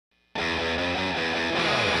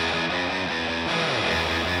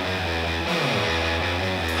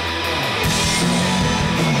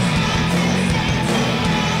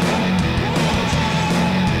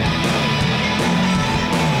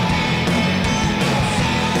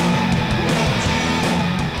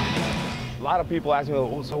people ask me,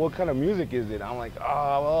 "Oh, so what kind of music is it?" I'm like,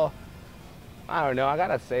 oh, well, I don't know. I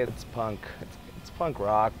gotta say it's punk. It's punk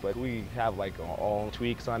rock, but we have like our own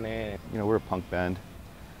tweaks on it. You know, we're a punk band.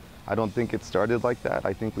 I don't think it started like that.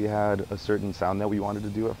 I think we had a certain sound that we wanted to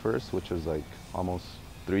do at first, which was like almost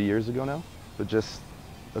 3 years ago now. But just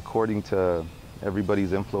according to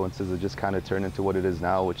everybody's influences, it just kind of turned into what it is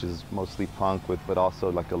now, which is mostly punk but also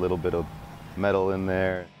like a little bit of metal in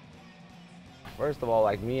there. First of all,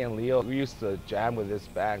 like me and Leo, we used to jam with this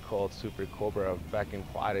band called Super Cobra back in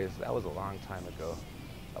Juarez. That was a long time ago.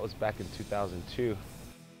 That was back in 2002.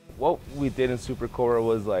 What we did in Super Cobra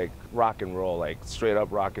was like rock and roll, like straight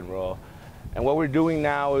up rock and roll. And what we're doing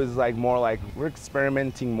now is like more like we're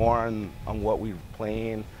experimenting more on what we're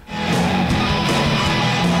playing.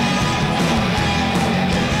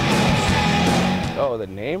 Oh, the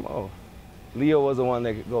name? Oh, Leo was the one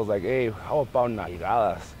that goes like, hey, how about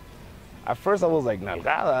Nalgadas? At first I was like,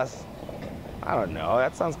 Nalgadas? I don't know,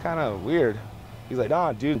 that sounds kind of weird. He's like,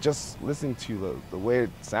 nah, dude, just listen to the way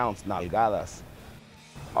it sounds, Nalgadas.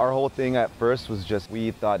 Our whole thing at first was just,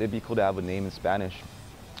 we thought it'd be cool to have a name in Spanish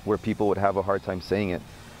where people would have a hard time saying it.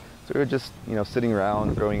 So we were just, you know, sitting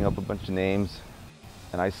around, throwing up a bunch of names.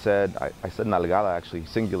 And I said Nalgada, actually,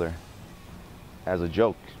 singular, as a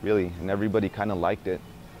joke, really. And everybody kind of liked it.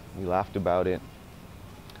 We laughed about it,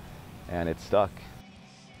 and it stuck.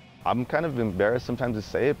 I'm kind of embarrassed sometimes to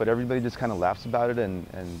say it, but everybody just kind of laughs about it and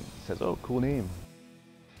says, oh, cool name.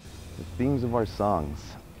 The themes of our songs.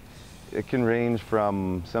 It can range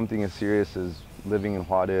from something as serious as living in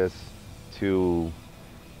Juarez to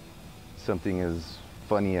something as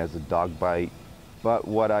funny as a dog bite. But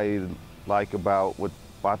what I like about what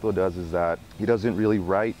Pato does is that he doesn't really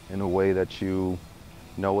write in a way that you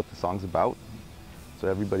know what the song's about. So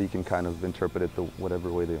everybody can kind of interpret it the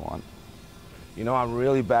whatever way they want. You know, I'm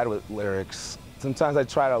really bad with lyrics. Sometimes I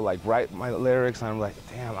try to like write my lyrics and I'm like,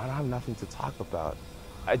 damn, I don't have nothing to talk about.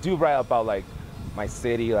 I do write about like my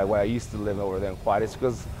city, like where I used to live over there in Juarez,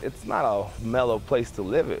 because it's not a mellow place to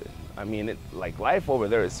live in. I mean, like life over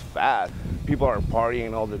there is fast. People are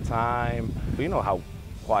partying all the time. But you know how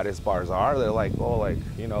Juarez bars are. They're like, oh, like,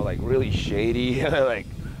 you know, like really shady. Like,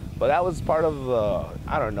 but that was part of the,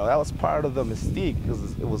 I don't know, that was part of the mystique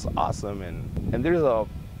because it was awesome. And there's a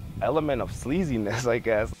element of sleaziness, I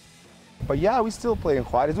guess. But yeah, we still play in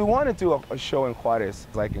Juarez. We want to do a show in Juarez,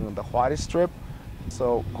 like in the Juarez Strip.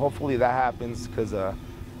 So hopefully that happens because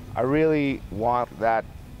I really want that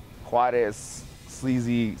Juarez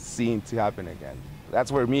sleazy scene to happen again.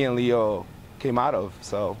 That's where me and Leo came out of,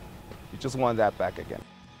 so we just want that back again.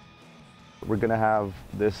 We're gonna have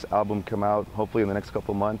this album come out hopefully in the next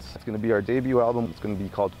couple months. It's gonna be our debut album. It's gonna be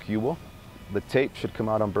called Cubo. The tape should come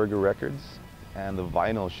out on Burger Records, and the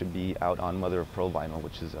vinyl should be out on Mother of Pearl Vinyl,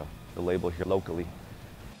 which is the label here locally.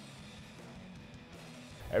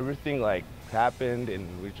 Everything like happened and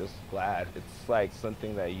we're just glad. It's like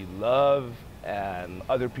something that you love and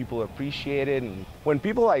other people appreciate it. And when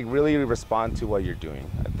people like really respond to what you're doing,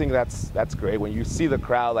 I think that's great. When you see the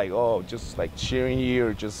crowd like, oh, just like cheering you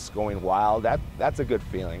or just going wild, that's a good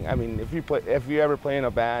feeling. I mean, if you ever play in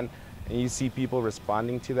a band and you see people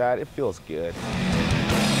responding to that, it feels good.